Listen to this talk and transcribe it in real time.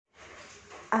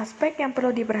Aspek yang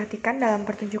perlu diperhatikan dalam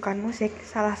pertunjukan musik,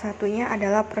 salah satunya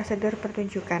adalah prosedur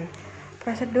pertunjukan.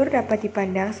 Prosedur dapat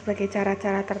dipandang sebagai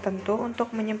cara-cara tertentu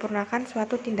untuk menyempurnakan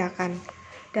suatu tindakan.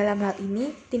 Dalam hal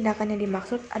ini, tindakan yang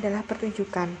dimaksud adalah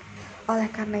pertunjukan.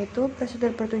 Oleh karena itu,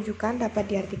 prosedur pertunjukan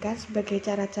dapat diartikan sebagai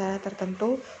cara-cara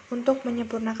tertentu untuk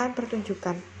menyempurnakan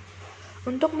pertunjukan.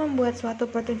 Untuk membuat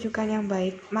suatu pertunjukan yang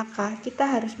baik, maka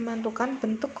kita harus menentukan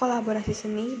bentuk kolaborasi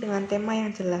seni dengan tema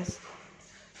yang jelas.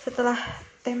 Setelah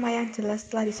tema yang jelas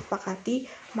telah disepakati,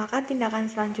 maka tindakan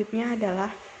selanjutnya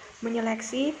adalah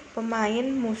menyeleksi pemain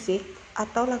musik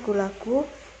atau lagu-lagu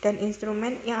dan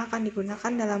instrumen yang akan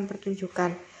digunakan dalam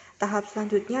pertunjukan. Tahap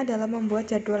selanjutnya adalah membuat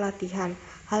jadwal latihan.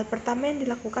 Hal pertama yang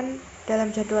dilakukan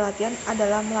dalam jadwal latihan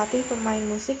adalah melatih pemain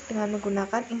musik dengan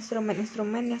menggunakan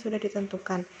instrumen-instrumen yang sudah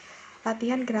ditentukan.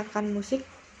 Latihan gerakan musik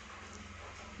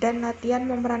dan latihan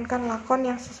memerankan lakon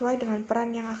yang sesuai dengan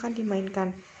peran yang akan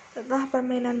dimainkan. Setelah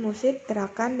permainan musik,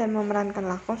 gerakan, dan memerankan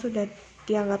lakon sudah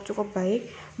dianggap cukup baik,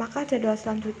 maka jadwal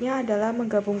selanjutnya adalah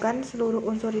menggabungkan seluruh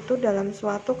unsur itu dalam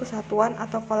suatu kesatuan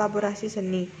atau kolaborasi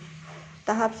seni.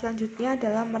 Tahap selanjutnya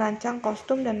adalah merancang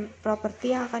kostum dan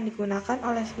properti yang akan digunakan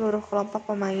oleh seluruh kelompok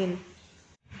pemain.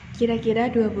 Kira-kira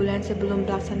 2 bulan sebelum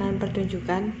pelaksanaan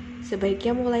pertunjukan,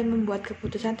 sebaiknya mulai membuat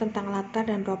keputusan tentang latar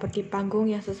dan properti panggung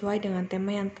yang sesuai dengan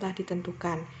tema yang telah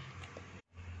ditentukan.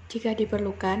 Jika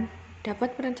diperlukan,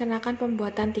 dapat merencanakan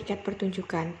pembuatan tiket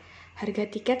pertunjukan. Harga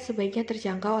tiket sebaiknya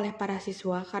terjangkau oleh para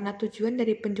siswa karena tujuan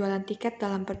dari penjualan tiket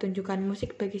dalam pertunjukan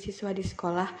musik bagi siswa di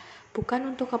sekolah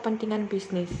bukan untuk kepentingan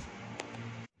bisnis.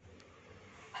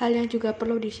 Hal yang juga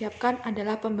perlu disiapkan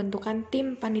adalah pembentukan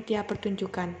tim panitia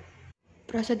pertunjukan.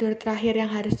 Prosedur terakhir yang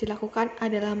harus dilakukan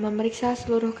adalah memeriksa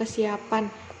seluruh kesiapan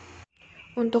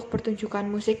untuk pertunjukan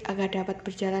musik agar dapat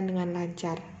berjalan dengan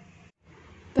lancar.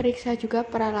 Periksa juga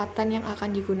peralatan yang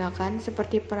akan digunakan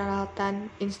seperti peralatan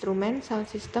instrumen,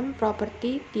 sound system,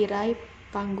 properti, tirai,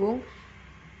 panggung,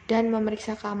 dan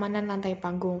memeriksa keamanan lantai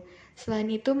panggung. Selain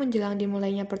itu, menjelang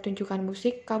dimulainya pertunjukan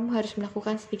musik, kamu harus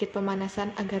melakukan sedikit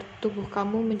pemanasan agar tubuh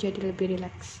kamu menjadi lebih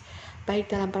rileks, baik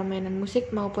dalam permainan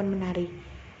musik maupun menari.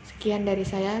 Sekian dari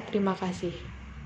saya, terima kasih.